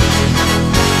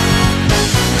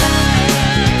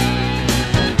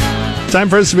Time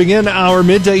for us to begin our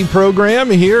midday program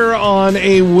here on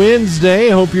a Wednesday.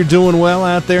 Hope you're doing well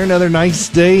out there. Another nice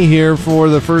day here for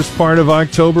the first part of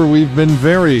October. We've been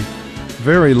very,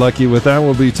 very lucky with that.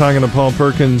 We'll be talking to Paul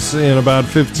Perkins in about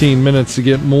 15 minutes to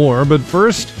get more. But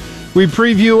first, we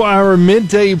preview our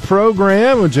midday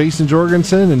program with Jason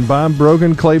Jorgensen and Bob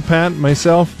Brogan, Clay Pat,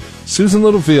 myself, Susan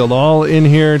Littlefield, all in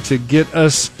here to get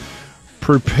us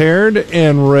prepared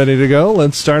and ready to go.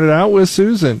 Let's start it out with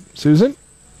Susan. Susan?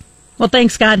 Well,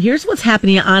 thanks, Scott. Here's what's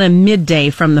happening on a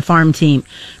midday from the farm team.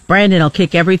 Brandon will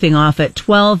kick everything off at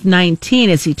 12:19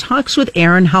 as he talks with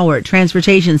Aaron Howard,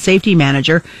 Transportation Safety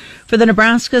Manager for the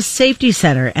Nebraska Safety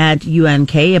Center at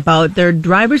UNK, about their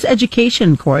driver's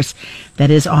education course that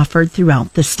is offered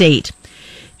throughout the state.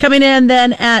 Coming in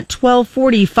then at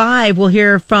 12:45, we'll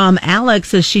hear from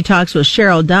Alex as she talks with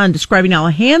Cheryl Dunn, describing how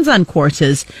hands-on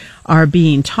courses are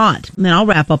being taught. And then I'll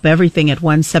wrap up everything at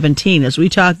 1:17 as we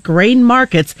talk grain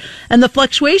markets and the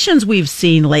fluctuations we've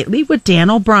seen lately with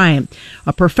Dan O'Brien,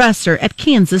 a professor at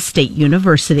Kansas State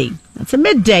University. That's a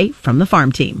midday from the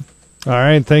farm team. All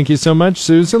right, thank you so much,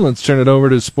 Susan. Let's turn it over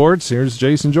to sports. Here's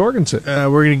Jason Jorgensen.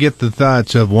 We're going to get the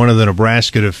thoughts of one of the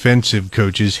Nebraska defensive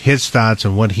coaches, his thoughts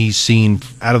on what he's seen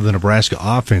out of the Nebraska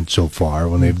offense so far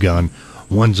when they've gone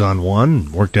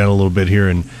ones-on-one, worked out a little bit here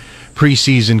in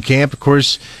preseason camp. Of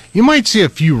course, you might see a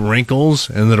few wrinkles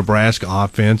in the Nebraska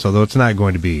offense, although it's not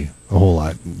going to be a whole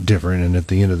lot different. And at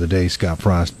the end of the day, Scott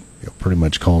Frost pretty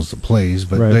much calls the plays.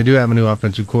 But They do have a new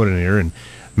offensive coordinator and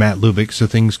Matt Lubick, so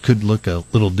things could look a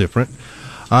little different.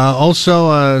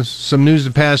 Also, some news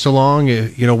to pass along.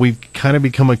 We've kind of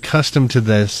become accustomed to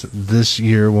this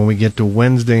year. When we get to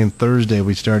Wednesday and Thursday,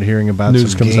 we start hearing about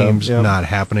news some games not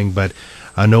happening, but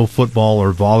no football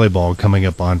or volleyball coming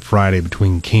up on Friday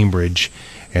between Cambridge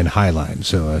and Highline.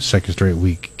 So second straight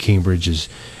week, Cambridge is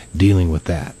dealing with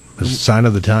that. It's a sign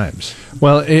of the times.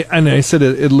 Well, and I said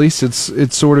at least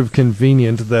it's sort of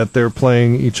convenient that they're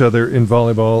playing each other in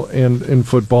volleyball and in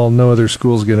football. No other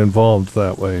schools get involved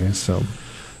that way. So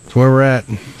that's where we're at.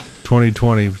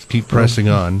 2020, keep pressing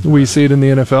on. We see it in the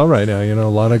NFL right now. A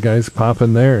lot of guys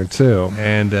popping there, too.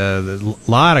 And a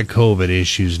lot of COVID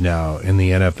issues now in the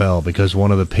NFL because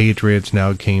one of the Patriots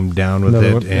now came down with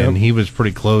it, and he was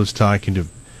pretty close talking to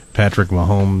Patrick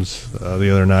Mahomes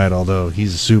the other night, although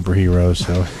he's a superhero,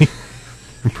 so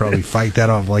he'll probably fight that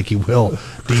off like he will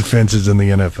defenses in the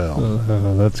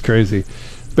NFL. That's crazy.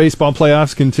 Baseball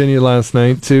playoffs continued last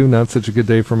night, too. Not such a good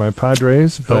day for my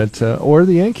Padres, but or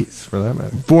the Yankees, for that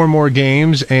matter. 4 more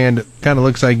games, and kind of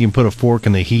looks like you can put a fork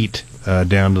in the Heat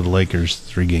down to the Lakers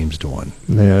 3-1.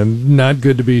 Yeah, not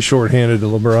good to be shorthanded to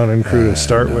LeBron and crew to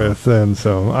start with. And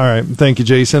so, all right. Thank you,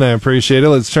 Jason. I appreciate it.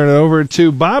 Let's turn it over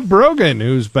to Bob Brogan,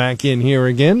 who's back in here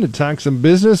again to talk some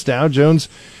business. Dow Jones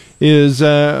is,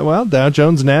 Dow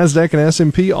Jones, NASDAQ, and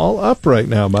S&P all up right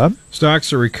now, Bob.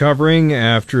 Stocks are recovering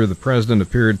after the president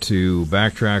appeared to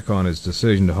backtrack on his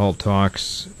decision to halt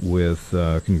talks with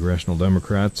congressional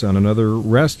Democrats on another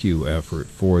rescue effort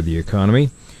for the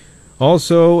economy.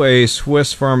 Also, a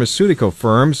Swiss pharmaceutical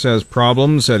firm says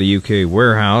problems at a UK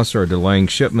warehouse are delaying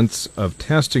shipments of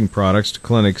testing products to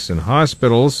clinics and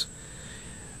hospitals.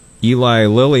 Eli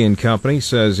Lilly and Company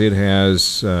says it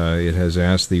has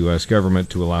asked the U.S.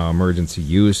 government to allow emergency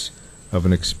use of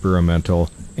an experimental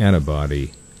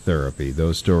antibody therapy.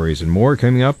 Those stories and more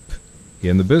coming up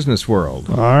in the business world.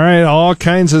 All right, all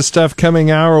kinds of stuff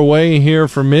coming our way here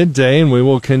for midday, and we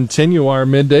will continue our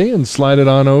midday and slide it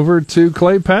on over to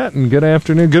Clay Patton. Good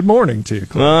afternoon. Good morning to you,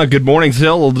 Clay. Good morning,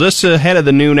 Phil. Just ahead of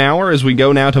the noon hour as we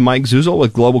go now to Mike Zuzel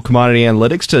with Global Commodity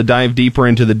Analytics to dive deeper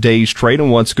into the day's trade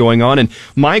and what's going on. And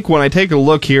Mike, when I take a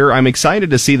look here, I'm excited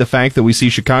to see the fact that we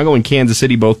see Chicago and Kansas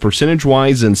City both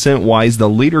percentage-wise and cent-wise the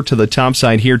leader to the top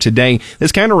side here today.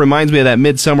 This kind of reminds me of that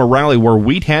midsummer rally where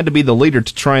wheat had to be the leader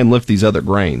to try and lift these other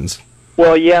grains.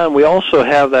 Well, yeah, and we also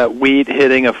have that wheat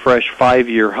hitting a fresh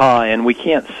 5-year high, and we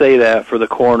can't say that for the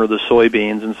corn or the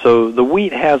soybeans. And so the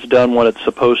wheat has done what it's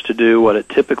supposed to do, what it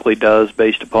typically does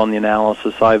based upon the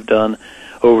analysis I've done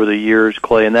over the years,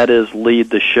 Clay, and that is lead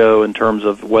the show in terms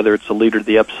of whether it's the leader to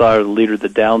the upside or the leader to the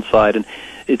downside. And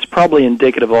it's probably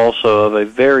indicative also of a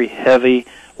very heavy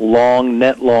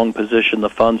net long position the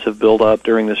funds have built up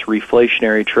during this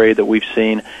reflationary trade that we've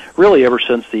seen really ever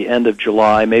since the end of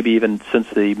July, maybe even since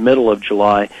the middle of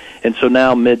July. And so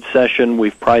now mid-session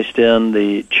we've priced in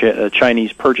the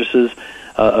Chinese purchases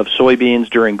of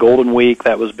soybeans during Golden Week.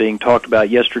 That was being talked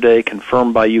about yesterday,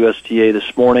 confirmed by USDA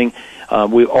this morning.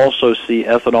 We also see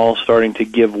ethanol starting to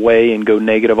give way and go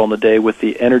negative on the day with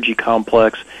the energy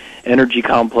complex energy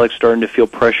complex starting to feel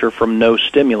pressure from no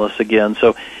stimulus again.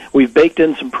 So we've baked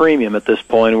in some premium at this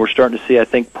point, and we're starting to see, I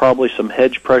think, probably some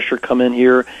hedge pressure come in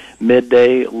here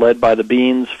midday, led by the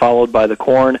beans, followed by the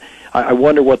corn. I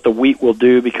wonder what the wheat will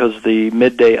do, because the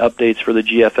midday updates for the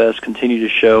GFS continue to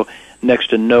show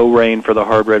next to no rain for the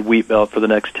hard red wheat belt for the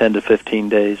next 10 to 15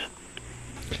 days.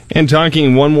 And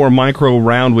talking one more micro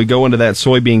round, we go into that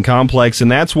soybean complex, and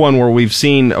that's one where we've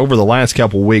seen over the last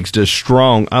couple of weeks just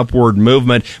strong upward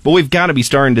movement, but we've got to be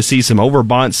starting to see some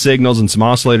overbought signals and some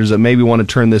oscillators that maybe want to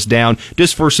turn this down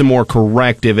just for some more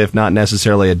corrective, if not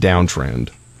necessarily a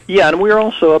downtrend. Yeah, and we're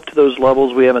also up to those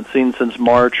levels we haven't seen since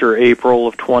March or April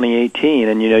of 2018.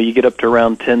 And, you get up to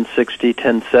around 1060,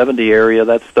 1070 area.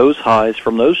 That's those highs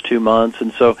from those 2 months.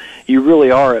 And so you really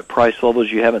are at price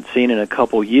levels you haven't seen in a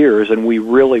couple years. And we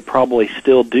really probably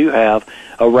still do have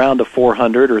around a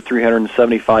 400 or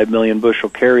 375 million bushel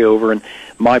carryover. And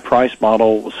my price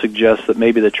model suggests that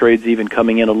maybe the trade's even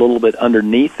coming in a little bit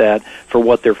underneath that for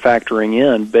what they're factoring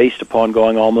in, based upon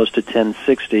going almost to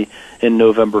 1060 in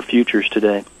November futures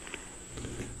today.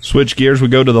 Switch gears, we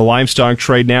go to the livestock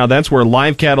trade now. That's where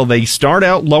live cattle, they start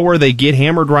out lower, they get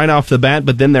hammered right off the bat,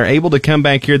 but then they're able to come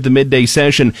back here at the midday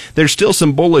session. There's still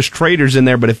some bullish traders in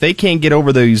there, but if they can't get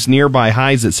over those nearby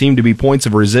highs that seem to be points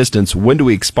of resistance, when do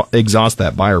we exhaust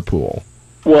that buyer pool?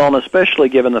 Well, and especially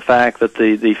given the fact that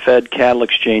the Fed Cattle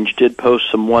Exchange did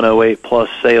post some 108-plus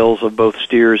sales of both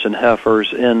steers and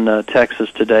heifers in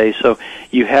Texas today. So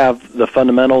you have the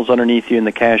fundamentals underneath you in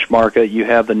the cash market. You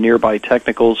have the nearby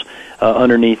technicals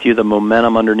underneath you, the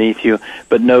momentum underneath you.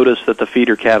 But notice that the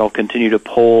feeder cattle continue to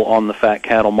pull on the fat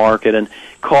cattle market, and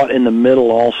caught in the middle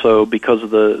also because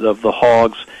of the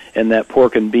hogs and that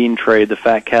pork and bean trade. The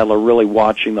fat cattle are really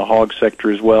watching the hog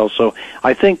sector as well. So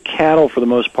I think cattle, for the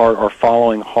most part, are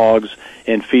following hogs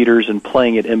and feeders and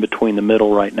playing it in between the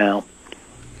middle right now.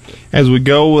 As we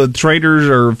go with traders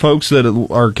or folks that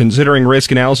are considering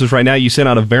risk analysis right now, you sent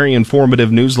out a very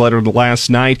informative newsletter last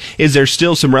night. Is there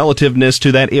still some relativeness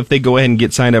to that if they go ahead and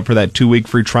get signed up for that 2-week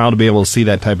free trial to be able to see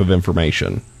that type of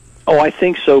information? Oh, I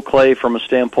think so, Clay, from a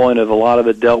standpoint of a lot of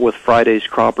it dealt with Friday's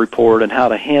crop report and how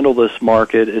to handle this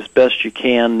market as best you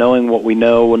can, knowing what we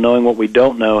know and knowing what we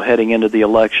don't know heading into the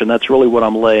election. That's really what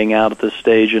I'm laying out at this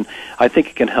stage, and I think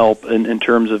it can help in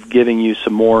terms of giving you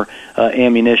some more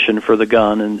ammunition for the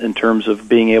gun in terms of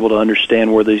being able to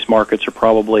understand where these markets are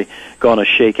probably going to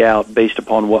shake out based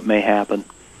upon what may happen.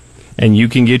 And you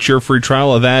can get your free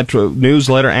trial of that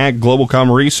newsletter at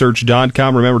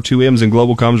globalcomresearch.com. Remember, 2 M's in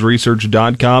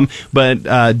globalcomresearch.com.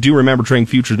 But do remember, trading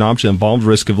futures and options involves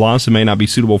risk of loss and may not be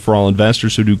suitable for all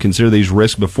investors, so do consider these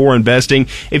risks before investing.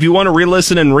 If you want to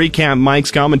re-listen and recap Mike's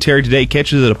commentary today,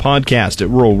 catch it at a podcast at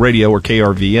Rural Radio or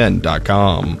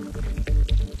KRVN.com.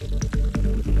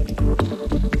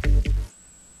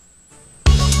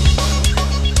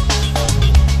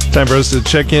 Time for us to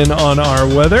check in on our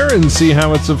weather and see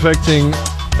how it's affecting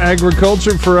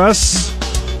agriculture for us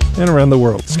and around the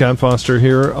world. Scott Foster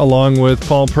here, along with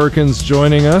Paul Perkins,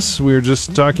 joining us. We were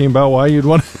just talking about why you'd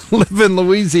want to live in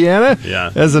Louisiana.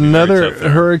 Yeah, as another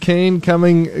hurricane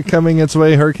coming its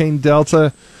way, Hurricane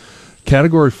Delta.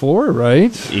 Category 4,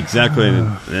 right? Exactly,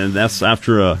 and that's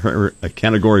after a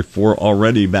Category 4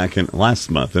 already back in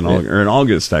last month, in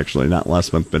August, actually, not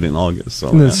last month, but in August. So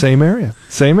in the same area.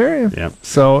 Yeah.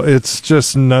 So it's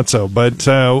just nutso. But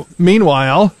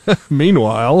meanwhile,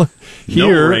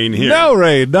 here, no rain here. No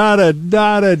rain, not a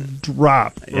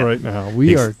drop right now.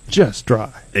 We are just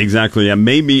dry. Exactly. Yeah,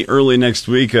 maybe early next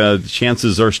week,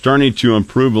 chances are starting to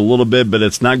improve a little bit, but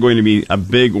it's not going to be a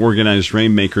big organized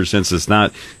rainmaker since it's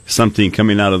not something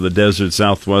coming out of the desert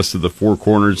southwest of the Four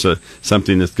Corners,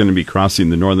 something that's going to be crossing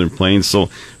the northern plains. So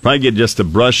probably get just a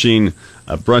brushing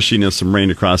of some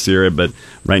rain across the area, but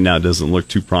right now it doesn't look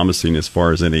too promising as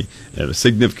far as any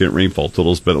significant rainfall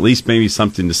totals, but at least maybe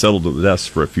something to settle to the dust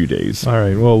for a few days. All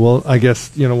right. Well, I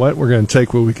guess, you know what? We're going to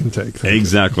take what we can take.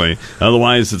 Exactly.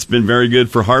 Otherwise, it's been very good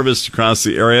for harvest across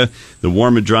the area. The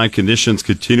warm and dry conditions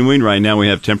continuing. Right now we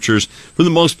have temperatures, for the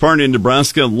most part, in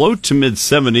Nebraska, low to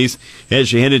mid-70s.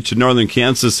 As you head into northern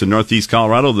Kansas and northeast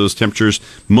Colorado, those temperatures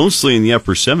mostly in the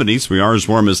upper 70s. We are as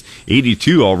warm as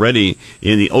 82 already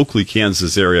in the Oakley,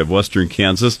 Kansas area of western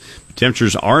Kansas.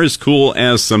 Temperatures are as cool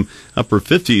as some upper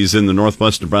 50s in the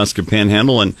northwest Nebraska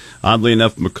Panhandle, and oddly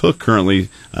enough, McCook currently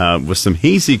with some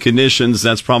hazy conditions.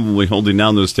 That's probably holding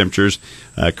down those temperatures.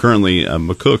 Currently,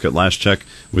 McCook, at last check,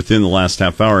 within the last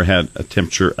half hour, had a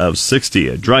temperature of 60.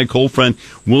 A dry cold front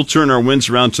will turn our winds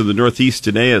around to the northeast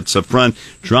today. It's a front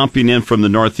dropping in from the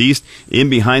northeast. In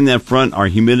behind that front, our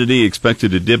humidity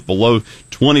expected to dip below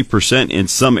 20% in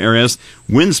some areas.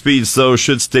 Wind speeds, though,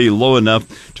 should stay low enough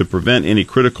to prevent any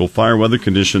critical fire drier weather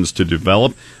conditions to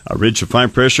develop. A ridge of high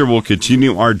pressure will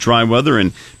continue our dry weather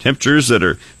and temperatures that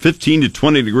are 15 to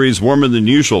 20 degrees warmer than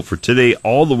usual for today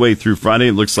all the way through Friday.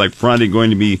 It looks like Friday going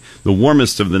to be the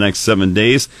warmest of the next 7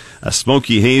 days. A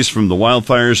smoky haze from the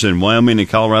wildfires in Wyoming and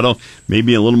Colorado may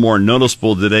be a little more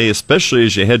noticeable today, especially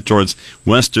as you head towards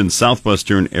west and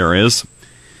southwestern areas.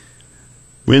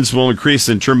 Winds will increase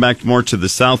and turn back more to the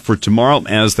south for tomorrow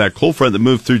as that cold front that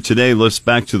moved through today lifts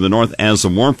back to the north as a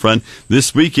warm front.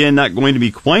 This weekend not going to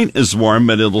be quite as warm,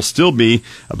 but it'll still be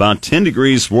about 10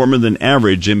 degrees warmer than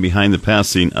average in behind the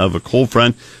passing of a cold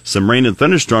front. Some rain and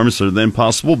thunderstorms are then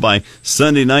possible by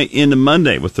Sunday night into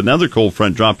Monday, with another cold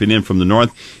front dropping in from the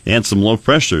north and some low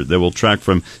pressure that will track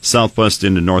from southwest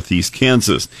into northeast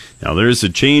Kansas. Now there is a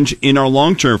change in our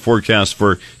long-term forecast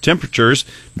for temperatures.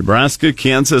 Nebraska,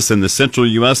 Kansas, and the central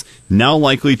U.S. now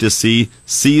likely to see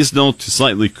seasonal to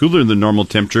slightly cooler than normal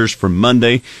temperatures from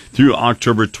Monday through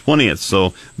October 20th.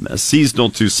 So seasonal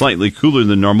to slightly cooler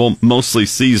than normal, mostly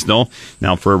seasonal.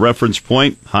 Now for a reference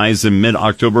point, highs in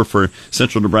mid-October for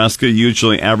central Nebraska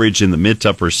usually average in the mid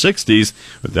to upper 60s,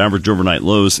 with average overnight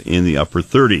lows in the upper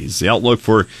 30s. The outlook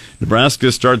for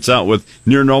Nebraska starts out with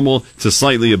near normal to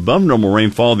slightly above normal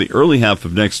rainfall the early half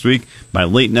of next week. By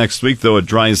late next week, though, it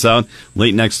dries out.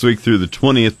 Late next week through the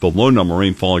 20th, below normal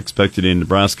rainfall expected in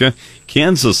Nebraska.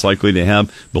 Kansas likely to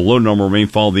have below normal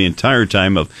rainfall the entire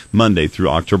time of Monday through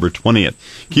October 20th.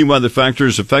 Key weather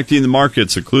factors affecting the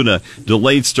markets include a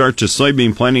delayed start to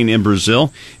soybean planting in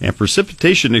Brazil and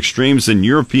precipitation extremes in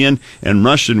European and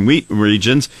Russian wheat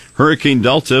regions. Hurricane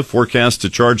Delta forecast to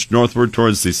charge northward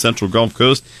towards the central Gulf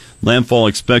Coast. Landfall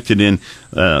expected in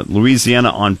Louisiana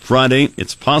on Friday.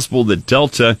 It's possible that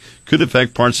Delta could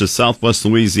affect parts of southwest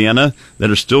Louisiana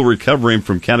that are still recovering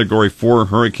from Category 4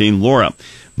 Hurricane Laura.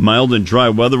 Mild and dry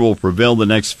weather will prevail the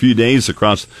next few days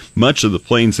across much of the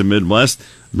plains and Midwest.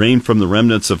 Rain from the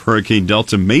remnants of Hurricane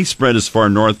Delta may spread as far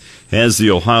north as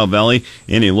the Ohio Valley.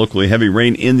 Any locally heavy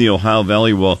rain in the Ohio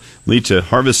Valley will lead to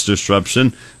harvest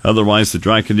disruption. Otherwise, the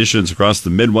dry conditions across the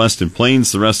Midwest and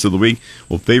plains the rest of the week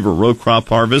will favor row crop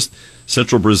harvest.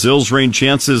 Central Brazil's rain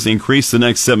chances increase the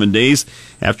next 7 days.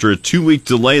 After a 2-week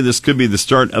delay, this could be the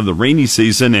start of the rainy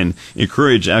season and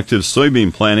encourage active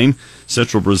soybean planting.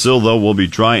 Central Brazil, though, will be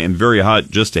dry and very hot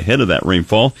just ahead of that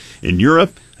rainfall. In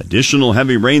Europe, additional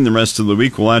heavy rain the rest of the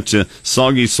week will add to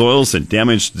soggy soils and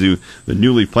damage to the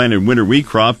newly planted winter wheat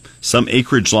crop. Some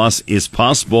acreage loss is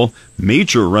possible.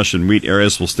 Major Russian wheat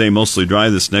areas will stay mostly dry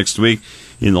this next week.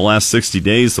 In the last 60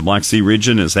 days, the Black Sea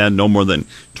region has had no more than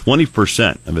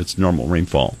 20% of its normal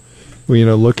rainfall. Well, you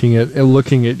know, looking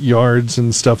at yards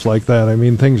and stuff like that, I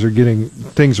mean, things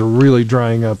are really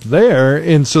drying up there,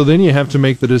 and so then you have to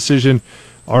make the decision.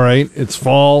 All right, it's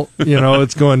fall, you know,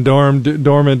 it's going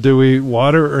dormant. Do we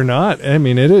water or not? I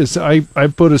mean, it is. I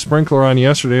put a sprinkler on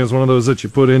yesterday. It was one of those that you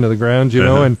put into the ground, you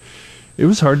know, and it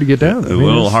was hard to get down. A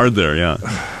little hard there, yeah.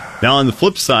 Now, on the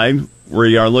flip side,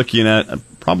 we are looking at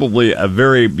probably a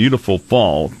very beautiful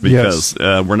fall because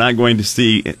we're not going to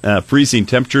see freezing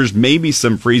temperatures, maybe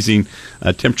some freezing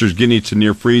temperatures getting to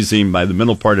near freezing by the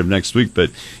middle part of next week.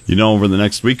 But, you know, over the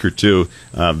next week or two,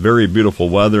 very beautiful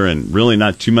weather and really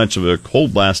not too much of a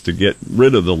cold blast to get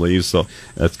rid of the leaves. So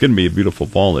it's going to be a beautiful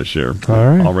fall this year.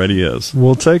 All right. Already is.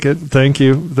 We'll take it. Thank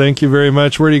you. Thank you very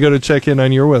much. Where do you go to check in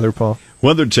on your weather, Paul?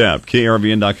 Weather tab,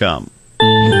 KRVN.com.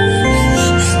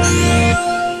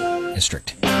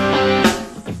 District.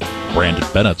 Brandon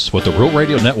Bennett's with the Rural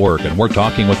Radio Network, and we're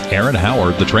talking with Aaron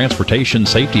Howard, the Transportation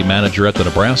Safety Manager at the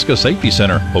Nebraska Safety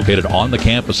Center, located on the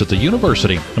campus at the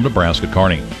University of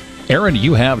Nebraska-Kearney. Aaron,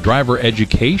 you have driver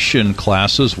education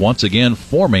classes once again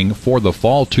forming for the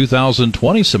fall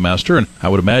 2020 semester, and I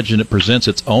would imagine it presents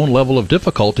its own level of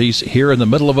difficulties here in the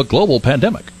middle of a global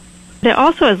pandemic. It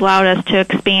also has allowed us to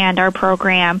expand our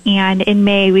program, and in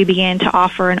May we began to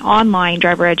offer an online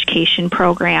driver education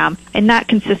program, and that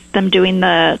consists of them doing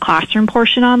the classroom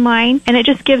portion online, and it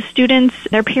just gives students,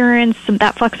 their parents,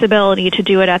 that flexibility to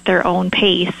do it at their own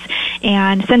pace.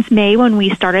 And since May, when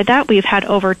we started that, we've had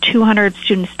over 200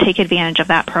 students take advantage of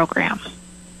that program.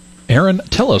 Aaron,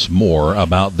 tell us more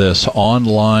about this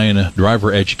online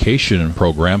driver education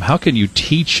program. How can you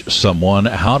teach someone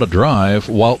how to drive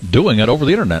while doing it over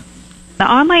the internet?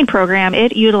 The online program,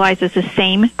 it utilizes the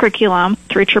same curriculum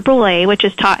through AAA, which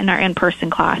is taught in our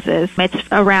in-person classes. It's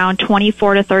around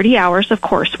 24 to 30 hours of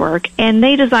coursework, and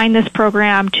they designed this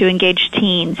program to engage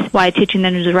teens while teaching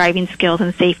them driving skills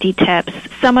and safety tips.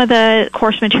 Some of the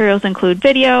course materials include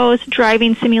videos,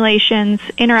 driving simulations,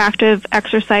 interactive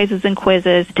exercises, and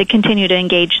quizzes to continue to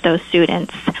engage those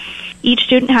students. Each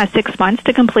student has 6 months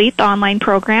to complete the online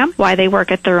program while they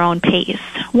work at their own pace.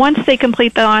 Once they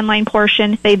complete the online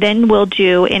portion, they then will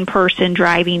do in-person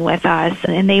driving with us,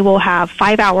 and they will have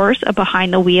 5 hours of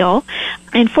behind the wheel.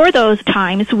 And for those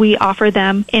times, we offer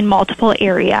them in multiple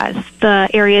areas. The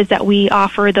areas that we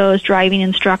offer those driving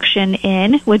instruction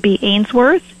in would be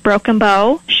Ainsworth, Broken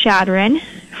Bow, Chadron,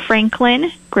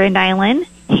 Franklin, Grand Island,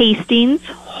 Hastings,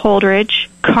 Holdridge,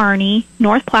 Kearney,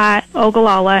 North Platte,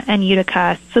 Ogallala, and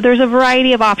Utica. So there's a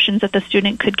variety of options that the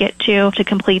student could get to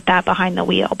complete that behind the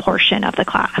wheel portion of the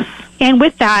class. And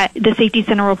with that, the Safety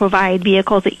Center will provide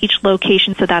vehicles at each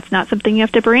location, so that's not something you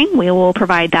have to bring. We will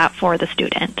provide that for the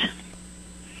student.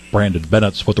 Brandon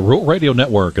Bennett's with the Rural Radio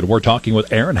Network, and we're talking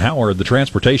with Aaron Howard, the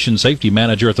Transportation Safety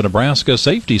Manager at the Nebraska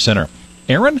Safety Center.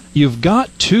 Aaron, you've got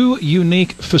two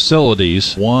unique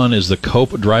facilities. One is the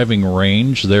Cope Driving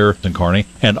Range there in Kearney,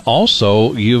 and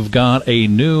also you've got a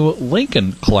new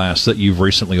Lincoln class that you've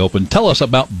recently opened. Tell us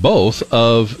about both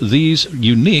of these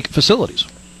unique facilities.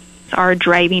 Our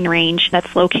driving range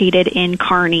that's located in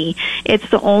Kearney. It's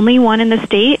the only one in the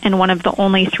state and one of the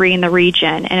only 3 in the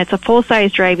region, and it's a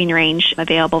full-size driving range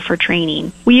available for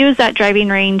training. We use that driving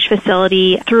range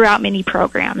facility throughout many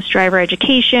programs, driver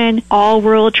education, all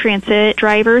rural transit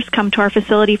drivers come to our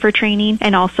facility for training,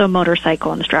 and also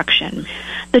motorcycle instruction.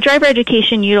 The driver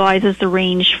education utilizes the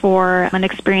range for an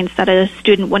experience that a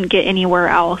student wouldn't get anywhere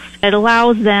else. It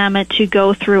allows them to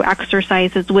go through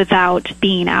exercises without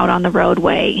being out on the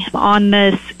roadway. On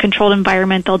this controlled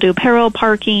environment, they'll do parallel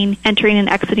parking, entering and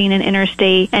exiting an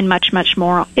interstate, and much, much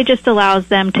more. It just allows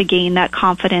them to gain that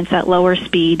confidence at lower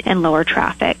speed and lower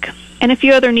traffic. And a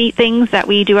few other neat things that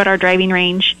we do at our driving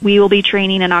range. We will be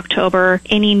training in October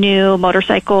any new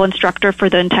motorcycle instructor for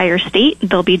the entire state.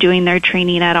 They'll be doing their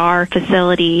training at our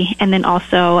facility. And then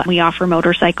also we offer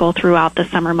motorcycle throughout the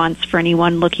summer months for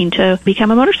anyone looking to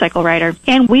become a motorcycle rider.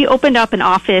 And we opened up an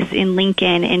office in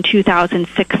Lincoln in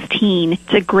 2016.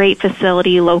 It's a great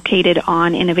facility located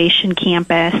on Innovation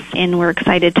Campus, and we're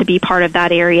excited to be part of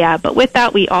that area. But with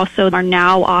that, we also are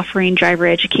now offering driver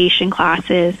education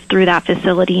classes through that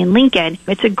facility in Lincoln.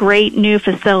 It's a great new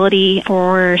facility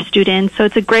for students, so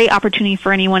it's a great opportunity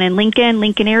for anyone in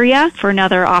Lincoln area for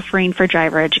another offering for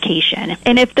driver education.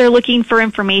 And if they're looking for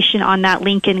information on that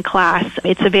Lincoln class,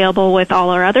 it's available with all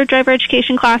our other driver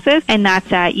education classes, and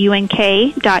that's at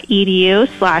unk.edu/DRED.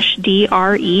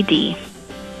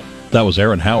 That was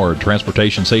Aaron Howard,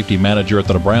 Transportation Safety Manager at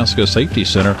the Nebraska Safety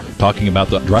Center, talking about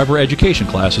the driver education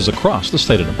classes across the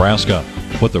state of Nebraska.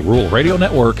 With the Rural Radio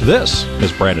Network, this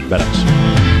is Brandon Bennett.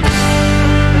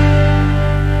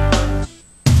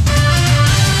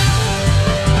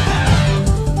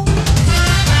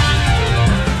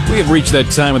 We have reached that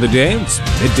time of the day. It's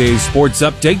Midday Sports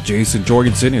Update. Jason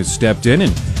Jorgensen has stepped in.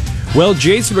 And, well,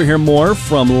 Jason, we'll hear more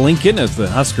from Lincoln as the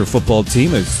Husker football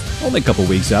team is only a couple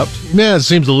weeks out. Yeah, it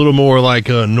seems a little more like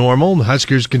normal. The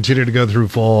Huskers continue to go through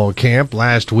fall camp.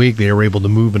 Last week, they were able to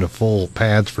move into full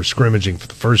pads for scrimmaging for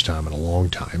the first time in a long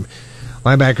time.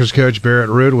 Linebackers coach Barrett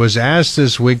Root was asked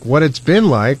this week what it's been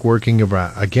like working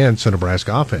against a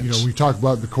Nebraska offense. You know, we talked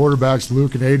about the quarterbacks.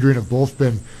 Luke and Adrian have both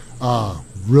been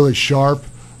really sharp.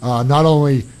 Not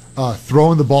only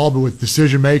throwing the ball, but with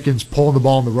decision-makings, pulling the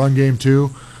ball in the run game,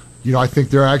 too. You know, I think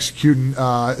they're executing.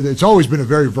 It's always been a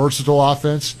very versatile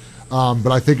offense,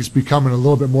 but I think it's becoming a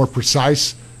little bit more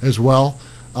precise as well.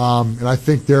 And I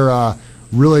think they're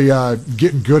really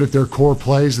getting good at their core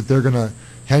plays that they're going to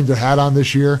hang their hat on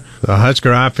this year. The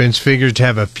Husker offense figures to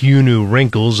have a few new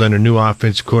wrinkles under new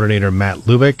offense coordinator Matt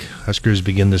Lubick. Huskers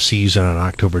begin the season on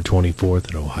October 24th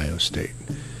at Ohio State.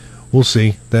 We'll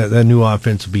see. That new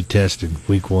offense will be tested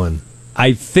week 1.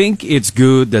 I think it's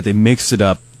good that they mixed it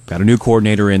up. Got a new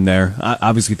coordinator in there.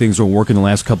 Obviously, things were working the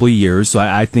last couple of years, so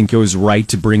I think it was right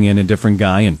to bring in a different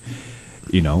guy and,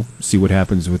 you know, see what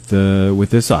happens with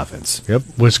this offense. Yep.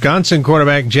 Wisconsin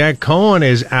quarterback Jack Cohen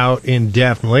is out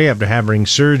indefinitely after having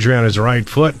surgery on his right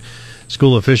foot.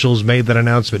 School officials made that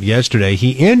announcement yesterday.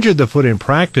 He injured the foot in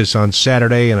practice on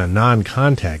Saturday in a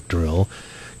non-contact drill.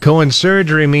 Cohen's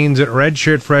surgery means that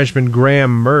redshirt freshman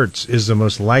Graham Mertz is the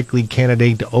most likely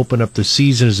candidate to open up the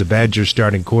season as a Badger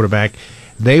starting quarterback.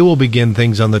 They will begin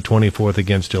things on the 24th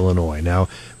against Illinois. Now,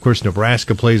 of course,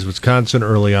 Nebraska plays Wisconsin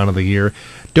early on in the year.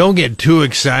 Don't get too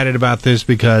excited about this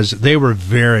because they were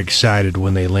very excited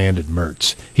when they landed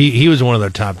Mertz. He was one of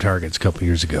their top targets a couple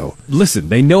years ago. Listen,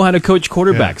 they know how to coach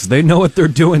quarterbacks. Yeah. They know what they're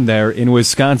doing there in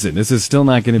Wisconsin. This is still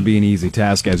not going to be an easy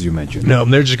task, as you mentioned. No,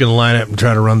 they're just going to line up and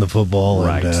try to run the football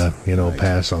right. and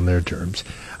pass on their terms.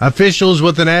 Officials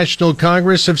with the National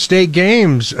Congress of State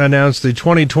Games announced the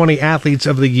 2020 Athletes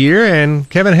of the Year, and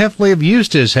Kevin Heffley of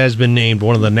Eustis has been named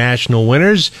one of the national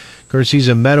winners. Of course, he's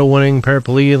a medal-winning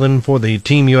paraplegian for the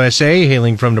Team USA,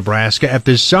 hailing from Nebraska. At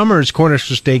this summer's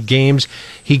Cornerstone State Games,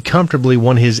 he comfortably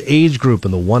won his age group in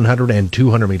the 100 and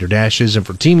 200-meter dashes. And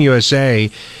for Team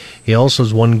USA, he also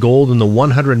has won gold in the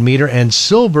 100-meter and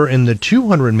silver in the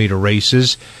 200-meter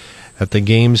races at the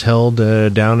games held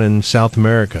down in South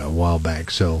America a while back.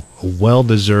 So a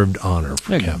well-deserved honor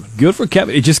for Kevin. Good for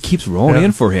Kevin. It just keeps rolling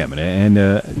in for him, and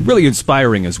really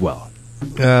inspiring as well.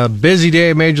 Busy day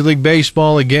of Major League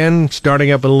Baseball again, starting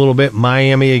up in a little bit.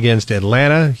 Miami against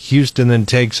Atlanta. Houston then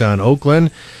takes on Oakland.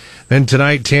 Then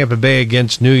tonight, Tampa Bay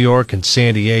against New York, and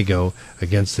San Diego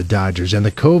against the Dodgers. And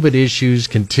the COVID issues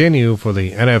continue for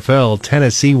the NFL.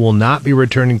 Tennessee will not be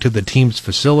returning to the team's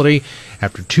facility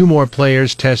after 2 more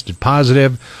players tested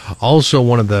positive. Also,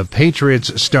 one of the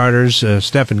Patriots starters,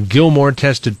 Stephen Gilmore,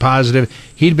 tested positive.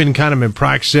 He'd been kind of in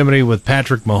proximity with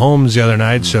Patrick Mahomes the other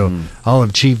night, so all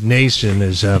of Chief Nation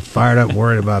is fired up,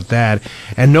 worried about that.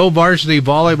 And no varsity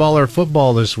volleyball or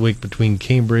football this week between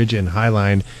Cambridge and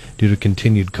Highline due to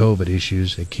continued COVID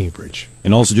issues at Cambridge.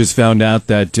 And also just found out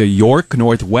that York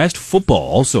Northwest football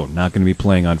also not going to be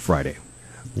playing on Friday.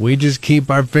 We just keep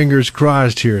our fingers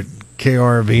crossed here at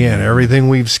KRVN. Everything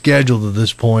we've scheduled at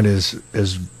this point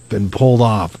has been pulled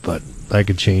off, but that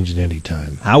could change at any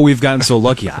time. How we've gotten so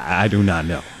lucky, I do not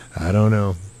know. I don't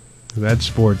know. That's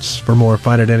sports. For more,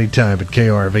 find it anytime at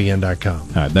KRVN.com. All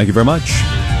right, thank you very much.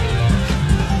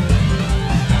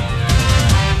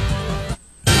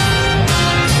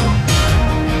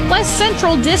 West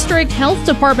Central District Health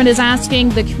Department is asking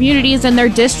the communities in their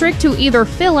district to either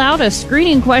fill out a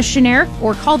screening questionnaire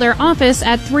or call their office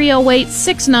at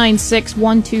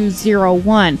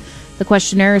 308-696-1201. The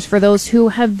questionnaire is for those who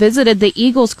have visited the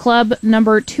Eagles Club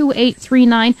number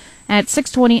 2839 at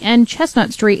 620 N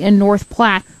Chestnut Street in North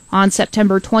Platte on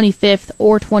September 25th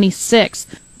or 26th.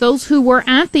 Those who were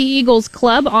at the Eagles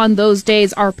Club on those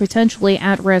days are potentially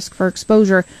at risk for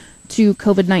exposure to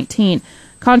COVID-19.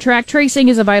 Contact tracing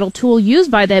is a vital tool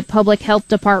used by the public health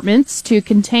departments to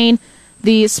contain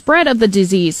the spread of the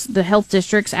disease. The health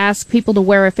districts ask people to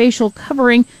wear a facial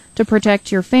covering to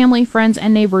protect your family, friends,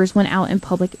 and neighbors when out in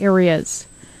public areas.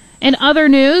 In other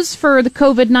news, for the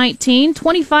COVID-19,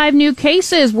 25 new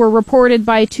cases were reported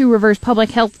by Two Rivers Public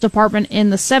Health Department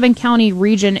in the 7-county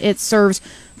region it serves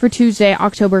for Tuesday,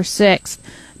 October 6th.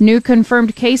 New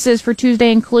confirmed cases for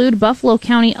Tuesday include Buffalo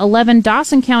County 11,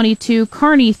 Dawson County 2,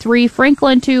 Kearney 3,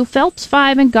 Franklin 2, Phelps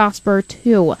 5, and Gosper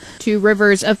 2. Two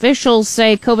Rivers officials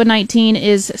say COVID-19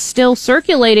 is still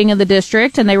circulating in the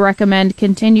district, and they recommend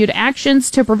continued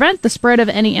actions to prevent the spread of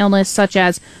any illness, such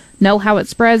as know how it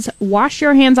spreads, wash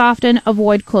your hands often,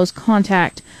 avoid close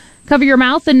contact. Cover your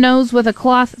mouth and nose with a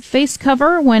cloth face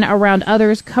cover. When around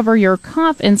others, cover your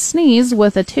cough and sneeze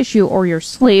with a tissue or your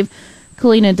sleeve.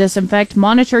 Clean and disinfect,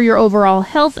 monitor your overall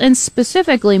health, and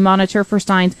specifically monitor for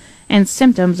signs and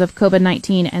symptoms of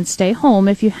COVID-19, and stay home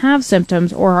if you have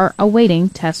symptoms or are awaiting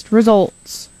test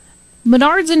results.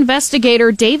 Menards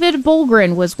investigator David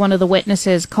Bulgren was one of the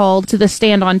witnesses called to the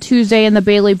stand on Tuesday in the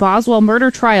Bailey Boswell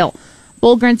murder trial.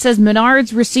 Bulgren says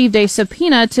Menards received a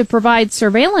subpoena to provide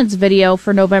surveillance video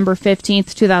for November 15,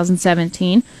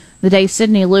 2017, the day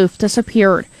Sidney Loof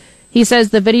disappeared. He says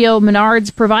the video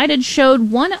Menards provided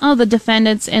showed one of the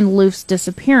defendants in Loof's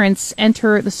disappearance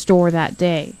enter the store that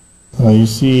day. You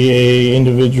see an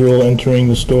individual entering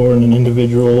the store and an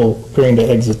individual appearing to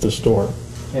exit the store.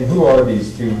 And who are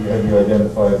these two? Have you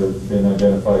identified or been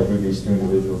identified who these two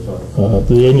individuals are?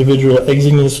 The individual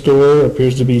exiting the store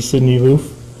appears to be Sidney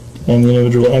Loof, and the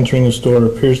individual entering the store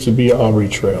appears to be Aubrey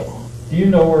Trail. Do you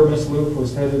know where Miss Loof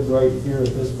was headed right here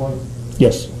at this point?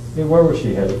 Yes. And where was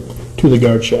she headed? To the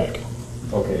guard shack.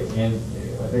 Okay, and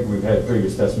I think we've had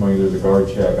previous testimony there's a guard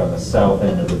shack on the south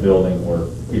end of the building where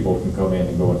people can come in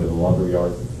and go into the lumber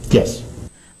yard. Yes.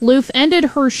 Loof ended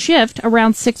her shift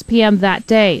around 6 p.m. that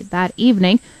day. That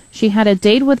evening, she had a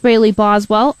date with Bailey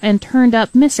Boswell and turned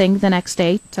up missing the next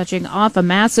day, touching off a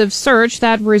massive search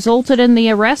that resulted in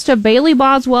the arrest of Bailey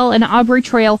Boswell and Aubrey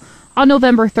Trail on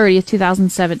November 30th,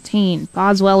 2017.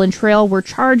 Boswell and Trail were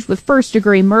charged with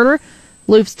first-degree murder.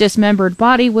 Loof's dismembered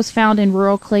body was found in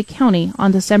rural Clay County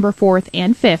on December 4th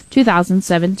and 5th,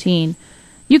 2017.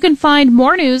 You can find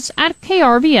more news at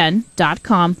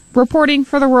krvn.com. Reporting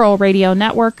for the Rural Radio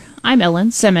Network, I'm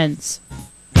Ellen Simmons.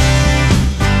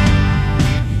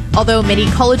 Although many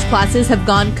college classes have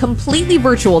gone completely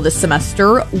virtual this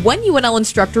semester, one UNL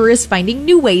instructor is finding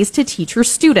new ways to teach her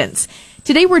students.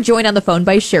 Today we're joined on the phone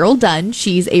by Cheryl Dunn.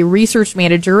 She's a research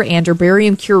manager and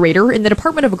herbarium curator in the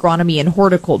Department of Agronomy and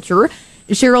Horticulture.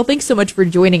 Cheryl, thanks so much for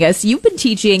joining us. You've been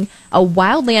teaching a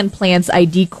Wildland Plants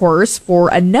ID course for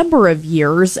a number of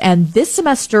years, and this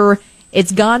semester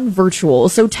it's gone virtual.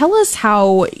 So tell us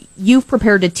how you've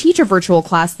prepared to teach a virtual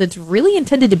class that's really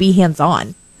intended to be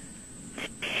hands-on.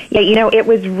 Yeah, it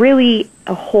was really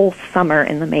a whole summer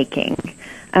in the making,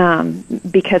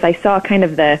 because I saw kind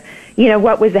of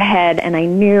what was ahead, and I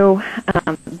knew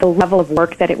the level of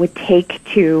work that it would take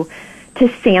to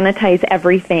sanitize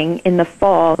everything in the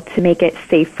fall to make it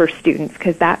safe for students,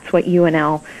 because that's what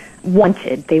UNL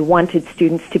wanted. They wanted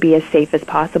students to be as safe as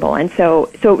possible, and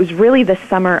so it was really the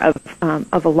summer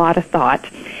of a lot of thought.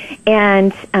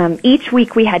 And each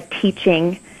week we had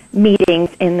teaching meetings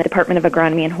in the Department of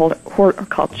Agronomy and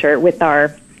Horticulture with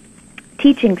our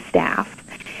teaching staff.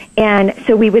 And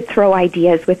so we would throw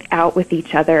ideas out with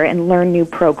each other and learn new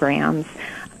programs.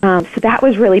 So that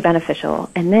was really beneficial.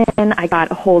 And then I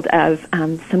got a hold of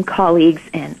some colleagues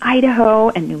in Idaho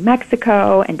and New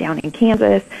Mexico and down in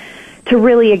Kansas to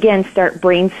really, again, start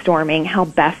brainstorming how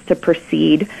best to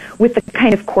proceed with the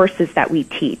kind of courses that we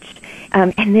teach.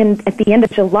 And then at the end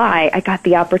of July, I got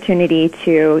the opportunity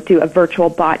to do a virtual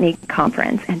botany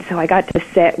conference. And so I got to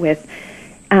sit with,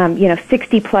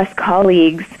 60-plus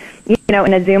colleagues,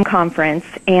 in a Zoom conference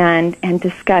and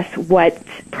discuss what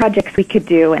projects we could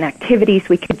do and activities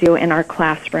we could do in our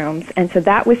classrooms. And so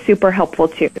that was super helpful,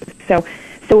 too. So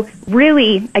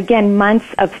really, again, months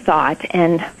of thought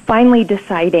and finally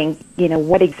deciding,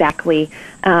 what exactly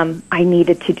I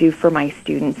needed to do for my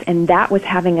students. And that was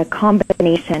having a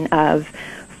combination of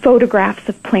photographs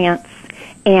of plants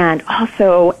and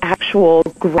also actual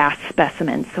grass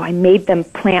specimens. So I made them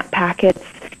plant packets,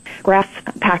 grass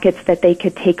packets that they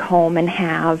could take home and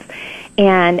have.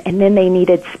 And then they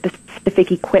needed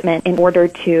specific equipment in order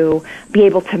to be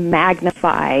able to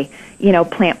magnify,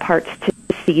 plant parts to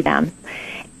see them.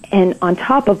 And on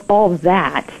top of all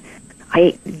that,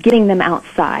 getting them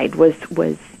outside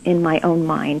was in my own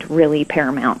mind really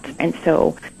paramount. And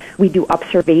so we do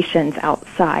observations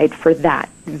outside for that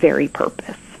very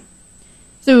purpose.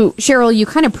 So, Cheryl, you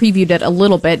kind of previewed it a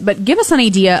little bit, but give us an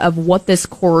idea of what this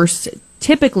course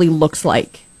typically looks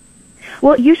like.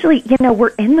 Well, usually, we're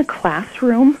in the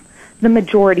classroom the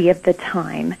majority of the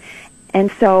time.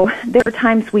 And so there are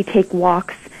times we take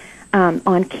walks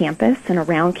on campus and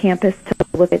around campus to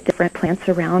look at different plants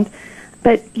around.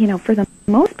 But, for the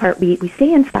most part, we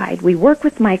stay inside. We work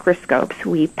with microscopes.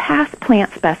 We pass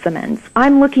plant specimens.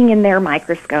 I'm looking in their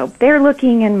microscope. They're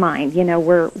looking in mine.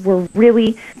 We're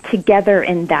really together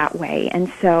in that way.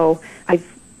 And so I've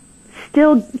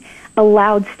still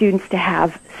allowed students to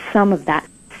have some of that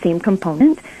same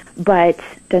component, but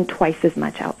done twice as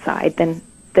much outside than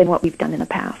what we've done in the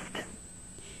past.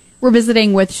 We're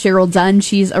visiting with Cheryl Dunn.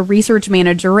 She's a research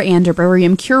manager and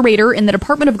herbarium curator in the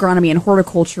Department of Agronomy and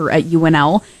Horticulture at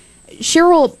UNL.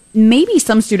 Cheryl, maybe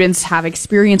some students have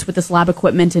experience with this lab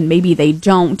equipment and maybe they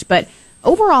don't, but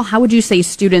overall, how would you say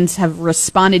students have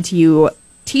responded to you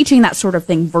teaching that sort of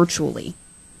thing virtually?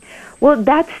 Well,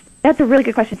 that's a really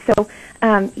good question. So,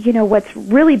 what's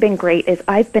really been great is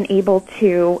I've been able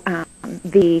to,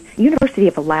 the University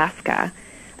of Alaska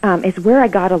is where I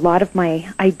got a lot of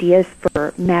my ideas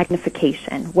for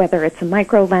magnification, whether it's a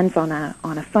micro lens on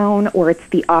a phone or it's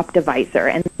the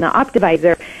Optivisor. And the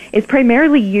Optivisor is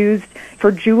primarily used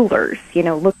for jewelers,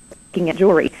 looking at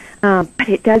jewelry. But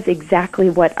it does exactly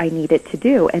what I need it to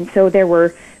do. And so there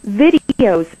were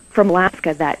videos from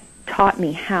Alaska that taught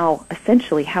me how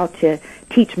to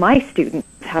teach my students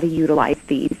how to utilize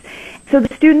these. So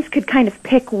the students could kind of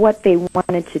pick what they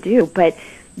wanted to do, but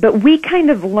we kind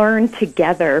of learned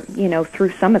together,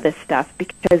 through some of this stuff,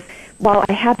 because while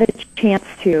I had the chance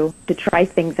to try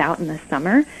things out in the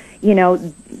summer,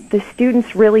 the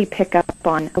students really pick up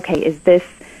on, okay, is this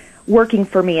working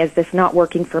for me? Is this not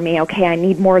working for me? Okay, I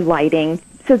need more lighting.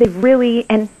 So they really,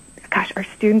 and gosh, our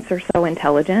students are so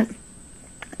intelligent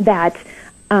that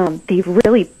they've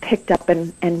really picked up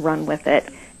and run with it.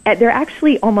 They're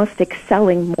actually almost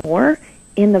excelling more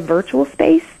in the virtual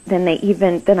space than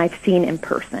I've seen in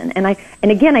person. And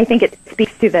again, I think it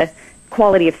speaks to the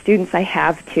quality of students I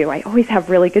have too. I always have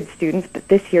really good students, but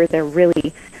this year they're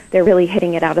really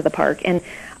hitting it out of the park. And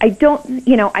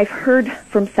I've heard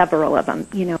from several of them,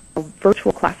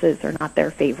 virtual classes are not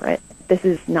their favorite. This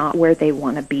is not where they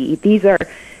want to be. These are,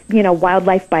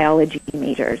 wildlife biology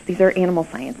majors. These are animal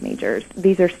science majors.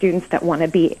 These are students that want to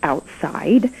be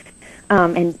outside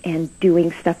and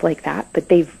doing stuff like that, but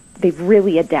they've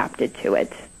really adapted to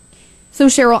it. So,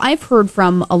 Cheryl, I've heard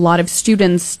from a lot of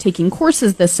students taking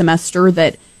courses this semester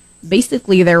that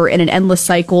basically they're in an endless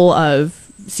cycle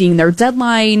of seeing their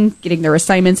deadline, getting their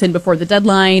assignments in before the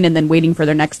deadline, and then waiting for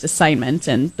their next assignment.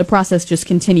 And the process just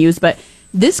continues. But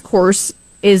this course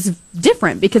is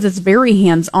different because it's very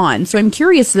hands-on. So I'm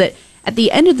curious that at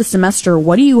the end of the semester,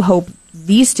 what do you hope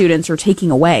these students are taking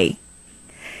away?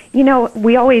 You know,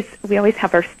 we always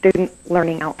have our student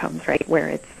learning outcomes, right? Where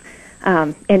it's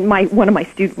and one of my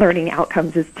student learning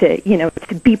outcomes is to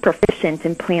be proficient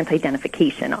in plant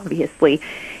identification, obviously.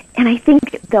 And I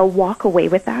think they'll walk away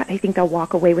with that. I think they'll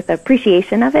walk away with the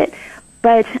appreciation of it.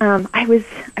 But I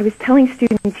was telling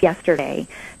students yesterday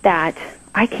that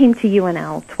I came to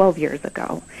UNL 12 years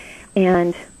ago,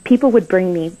 and people would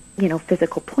bring me,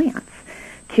 physical plants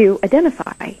to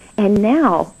identify. And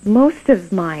now most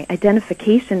of my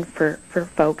identification for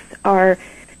folks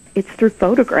it's through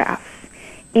photographs.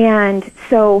 And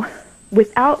so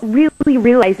without really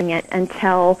realizing it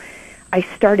until I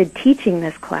started teaching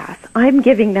this class, I'm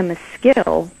giving them a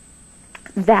skill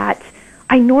that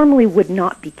I normally would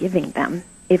not be giving them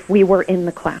if we were in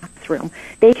the classroom.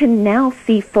 They can now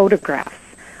see photographs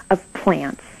of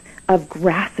plants, of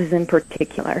grasses in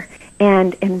particular,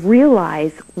 and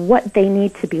realize what they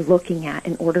need to be looking at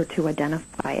in order to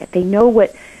identify it. They know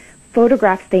what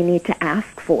photographs they need to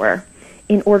ask for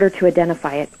in order to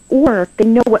identify it, or they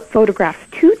know what photographs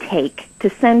to take to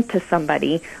send to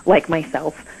somebody like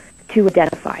myself to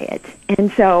identify it.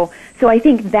 And so I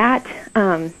think that,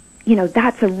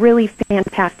 that's a really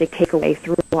fantastic takeaway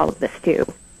through all of this too.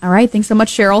 All right, thanks so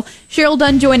much, Cheryl. Cheryl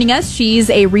Dunn joining us. She's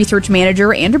a research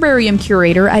manager and herbarium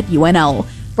curator at UNL.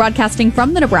 Broadcasting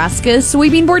from the Nebraska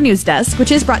Soybean Board News Desk,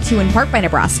 which is brought to you in part by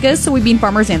Nebraska soybean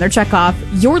farmers and their checkoff.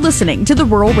 You're listening to the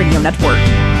Rural Radio Network.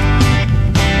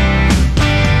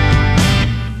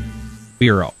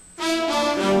 Bureau.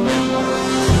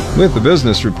 With the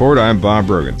Business Report, I'm Bob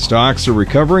Brogan. Stocks are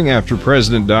recovering after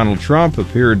President Donald Trump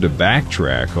appeared to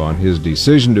backtrack on his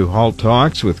decision to halt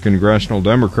talks with congressional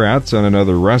Democrats on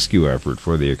another rescue effort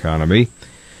for the economy.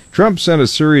 Trump sent a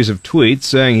series of tweets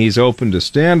saying he's open to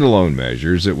standalone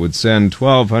measures that would send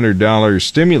 $1,200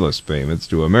 stimulus payments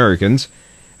to Americans,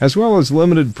 as well as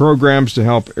limited programs to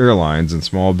help airlines and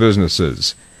small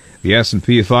businesses. The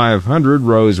S&P 500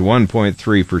 rose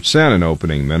 1.3% in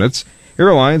opening minutes.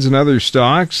 Airlines and other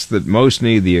stocks that most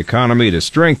need the economy to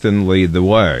strengthen lead the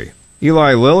way.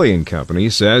 Eli Lilly and Company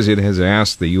says it has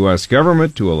asked the U.S.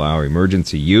 government to allow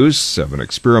emergency use of an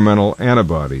experimental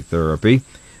antibody therapy.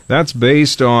 That's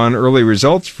based on early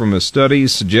results from a study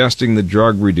suggesting the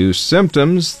drug reduced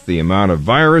symptoms, the amount of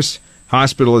virus,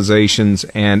 hospitalizations,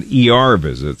 and ER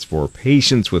visits for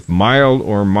patients with mild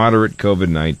or moderate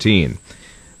COVID-19.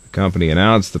 The company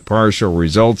announced the partial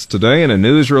results today in a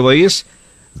news release.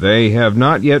 They have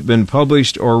not yet been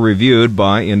published or reviewed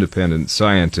by independent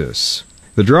scientists.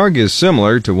 The drug is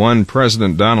similar to one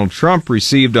President Donald Trump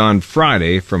received on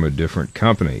Friday from a different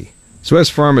company. Swiss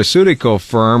pharmaceutical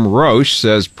firm Roche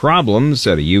says problems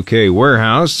at a UK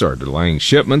warehouse are delaying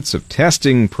shipments of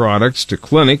testing products to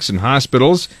clinics and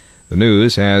hospitals. The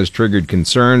news has triggered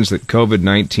concerns that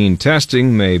COVID-19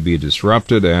 testing may be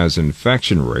disrupted as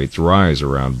infection rates rise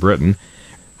around Britain.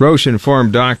 Roche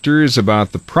informed doctors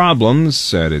about the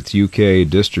problems at its UK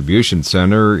distribution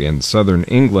center in southern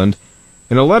England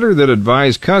in a letter that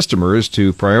advised customers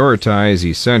to prioritize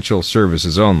essential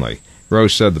services only.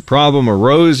 Roche said the problem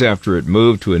arose after it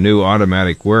moved to a new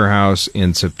automatic warehouse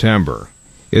in September.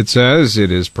 It says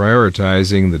it is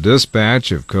prioritizing the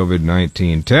dispatch of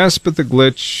COVID-19 tests, but the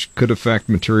glitch could affect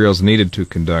materials needed to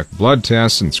conduct blood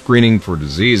tests and screening for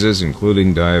diseases,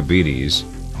 including diabetes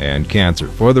and cancer.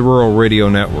 For the Rural Radio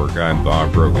Network, I'm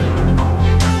Bob Brogan.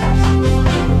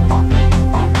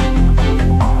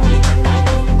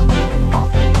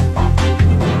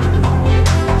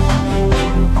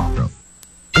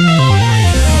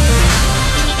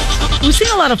 We've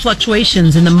seen a lot of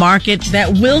fluctuations in the market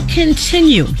that will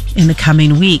continue in the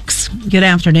coming weeks. Good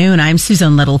afternoon. I'm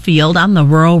Susan Littlefield on the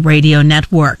Rural Radio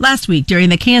Network. Last week, during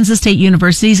the Kansas State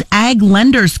University's Ag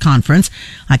Lenders Conference,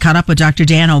 I caught up with Dr.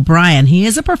 Dan O'Brien. He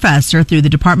is a professor through the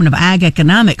Department of Ag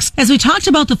Economics, as we talked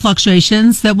about the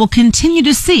fluctuations that we'll continue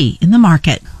to see in the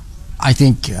market. I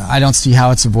think I don't see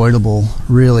how it's avoidable,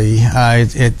 really.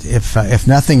 If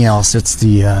nothing else, it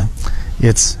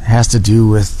has to do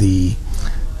with the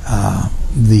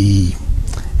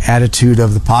attitude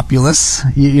of the populace,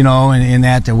 in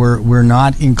that we're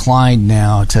not inclined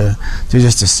now to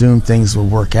just assume things will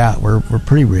work out. We're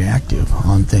pretty reactive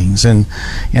on things, and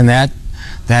that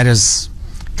has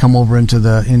come over into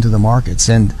the markets,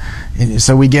 and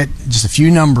so we get just a few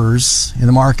numbers in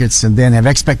the markets, and then have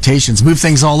expectations, move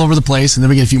things all over the place, and then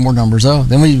we get a few more numbers.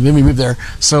 Then we move there.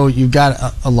 So you've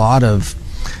got a lot of.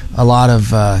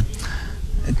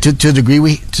 To the degree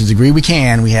we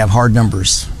can, we have hard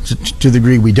numbers. To the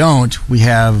degree we don't, we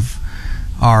have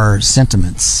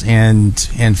sentiments and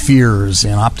fears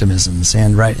and optimisms,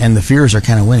 and the fears are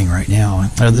kind of winning right now.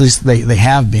 Or at least they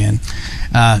have been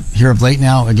here of late.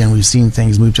 Now again, we've seen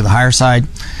things move to the higher side.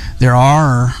 There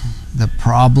are the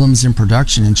problems in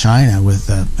production in China with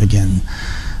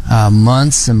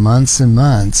months and months and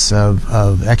months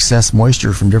of excess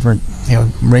moisture from different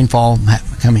rainfall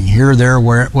coming here, there,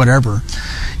 whatever,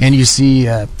 and you see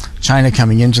China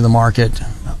coming into the market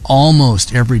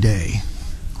almost every day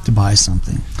to buy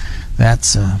something.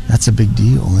 That's a big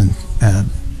deal, and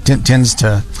tends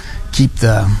to keep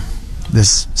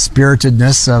this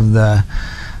spiritedness of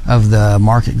the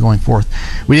market going forth.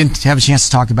 We didn't have a chance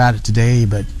to talk about it today,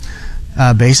 but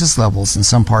basis levels in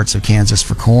some parts of Kansas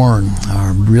for corn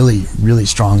are really, really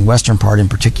strong. Western part in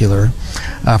particular,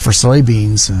 for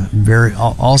soybeans,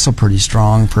 also pretty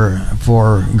strong.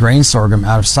 For grain sorghum,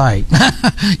 out of sight.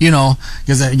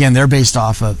 Because again, they're based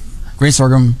off of grain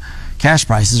sorghum. Cash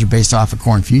prices are based off of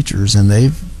corn futures, and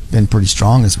they've been pretty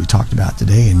strong, as we talked about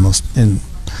today, in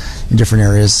different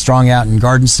areas. Strong out in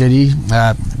Garden City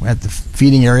at the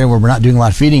feeding area, where we're not doing a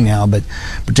lot of feeding now, but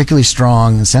particularly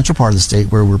strong in the central part of the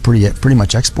state, where we're pretty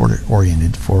much export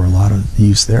oriented for a lot of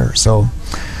use there. So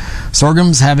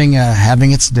sorghum's having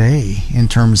its day in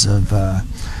terms of a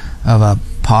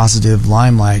positive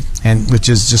limelight, and which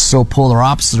is just so polar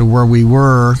opposite of where we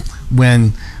were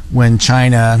when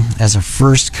China, as a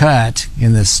first cut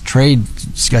in this trade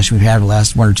discussion we've had the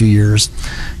last 1 or 2 years,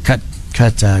 cut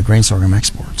grain sorghum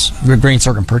exports, grain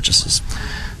sorghum purchases.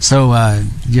 So I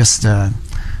guess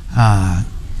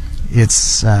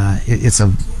it's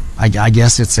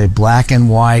a black and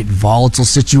white volatile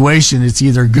situation. It's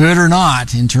either good or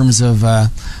not in terms of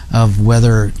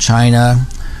whether China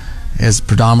is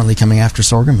predominantly coming after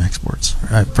sorghum exports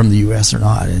from the U.S. or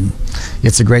not. And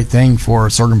it's a great thing for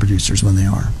sorghum producers when they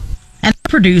are. And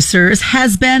producers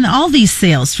has been all these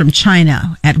sales from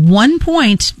China. At one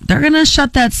point, they're going to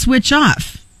shut that switch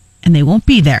off, and they won't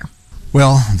be there.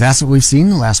 Well, that's what we've seen in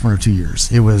the last 1 or 2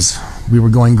 years. We were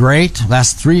going great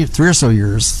last three or so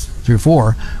years, 3 or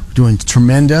 4, doing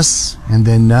tremendous, and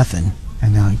then nothing,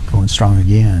 and now going strong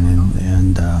again.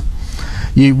 And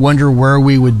you wonder where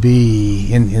we would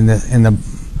be in the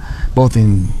both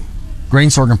in grain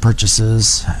sorghum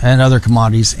purchases and other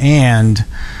commodities, and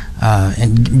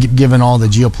given all the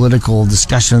geopolitical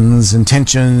discussions and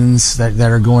tensions that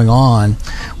are going on,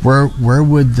 where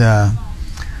would the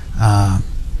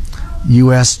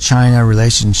U.S.-China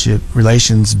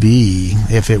relations be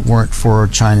if it weren't for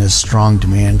China's strong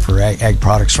demand for ag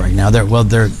products right now? Their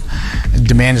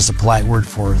demand is a polite word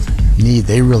for need.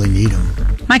 They really need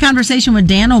them. My conversation with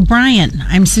Dan O'Brien.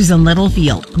 I'm Susan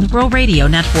Littlefield on the Rural Radio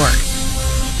Network.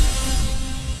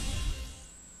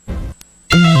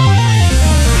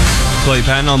 Clay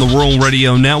Patton on the Rural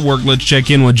Radio Network. Let's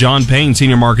check in with John Payne,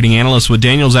 Senior Marketing Analyst with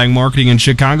Daniels Ag Marketing in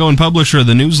Chicago and publisher of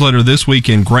the newsletter This Week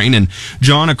in Grain. And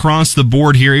John, across the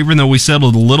board here, even though we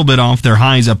settled a little bit off their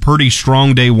highs, a pretty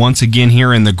strong day once again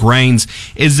here in the grains.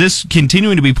 Is this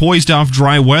continuing to be poised off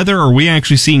dry weather, or are we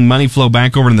actually seeing money flow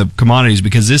back over to the commodities?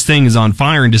 Because this thing is on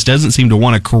fire and just doesn't seem to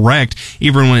want to correct,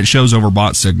 even when it shows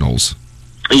overbought signals.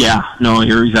 Yeah, no,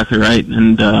 you're exactly right.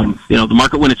 And, the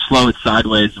market, when it's slow, it's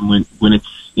sideways, and when it's,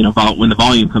 when the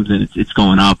volume comes in, it's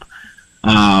going up.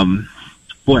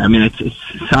 Boy, I mean, it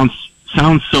sounds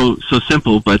so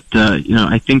simple, but,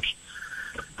 I think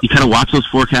you kind of watch those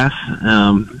forecasts,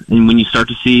 and when you start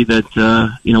to see that,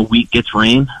 wheat gets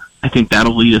rain, I think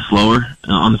that'll lead us lower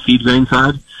on the feed grain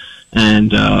side.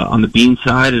 And, on the bean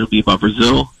side, it'll be about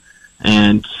Brazil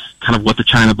and kind of what the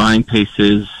China buying pace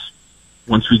is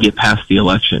once we get past the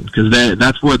election, because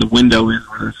that's where the window is,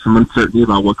 where there's some uncertainty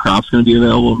about what crop's going to be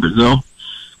available in Brazil.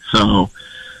 So,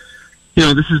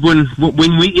 this is when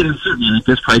we get uncertainty, I think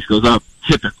this price goes up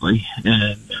typically,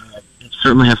 and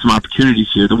certainly have some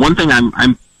opportunities here. The one thing I'm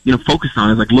focused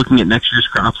on is like looking at next year's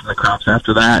crops and the crops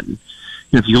after that. And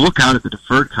if you look out at the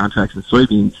deferred contracts in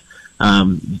soybeans,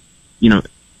 you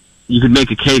could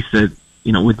make a case that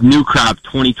with new crop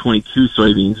 2022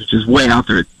 soybeans, which is way out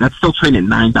there, that's still trading at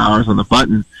 $9 on the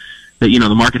button. That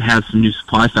the market has some new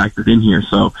supply factored in here,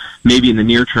 so maybe in the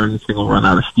near term this thing will run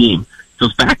out of steam. So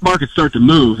if back markets start to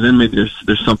move, then maybe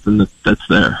there's something that's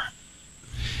there.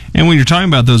 And when you're talking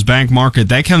about those back market,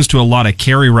 that comes to a lot of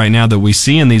carry right now that we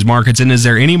see in these markets. And is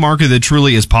there any market that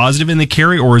truly is positive in the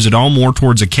carry, or is it all more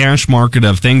towards a cash market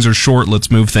of things are short, let's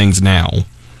move things now?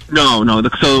 No.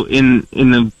 So in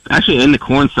the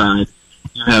corn side,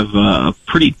 you have a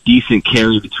pretty decent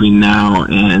carry between now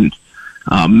and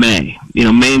May.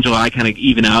 May and July kind of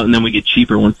even out, and then we get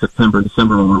cheaper once September and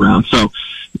December roll around. So,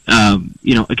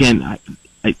 again,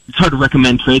 it's hard to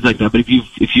recommend trades like that. But if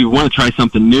you want to try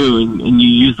something new and you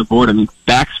use the board, I mean,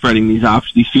 back spreading these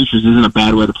futures isn't a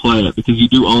bad way to play it because you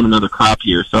do own another crop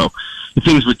here. So if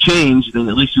things would change, then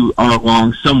at least you are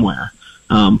along somewhere.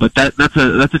 But that's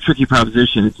a tricky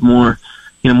proposition. It's more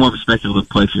of a speculative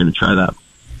play if you're going to try that.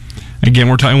 Again,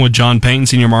 we're talking with John Payton,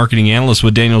 Senior Marketing Analyst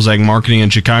with Daniels Ag Marketing in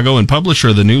Chicago and publisher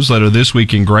of the newsletter This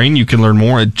Week in Grain. You can learn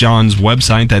more at John's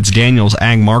website. That's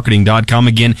danielsagmarketing.com.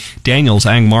 Again,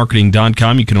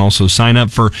 danielsagmarketing.com. You can also sign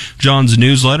up for John's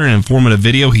newsletter, an informative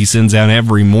video he sends out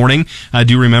every morning.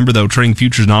 Do remember, though, trading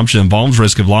futures and options involves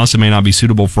risk of loss and may not be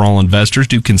suitable for all investors.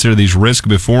 Do consider these risks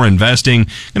before investing.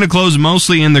 Going to close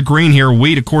mostly in the green here.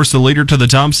 Wheat, of course, the leader to the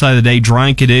top side of the day.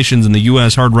 Drying conditions in the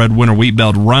U.S. hard red winter wheat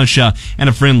belt. Russia and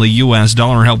a friendly U.S.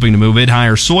 dollar helping to move it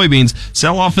higher. Soybeans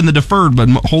sell off in the deferred but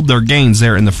hold their gains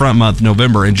there in the front month,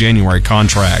 November and January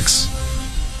contracts.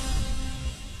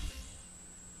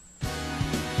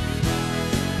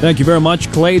 Thank you very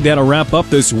much, Clay. That'll wrap up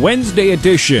this Wednesday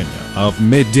edition of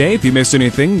Midday. If you missed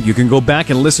anything, you can go back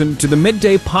and listen to the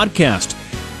Midday podcast.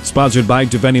 Sponsored by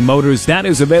Devaney Motors. That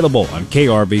is available on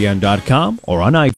krvn.com or on iTunes.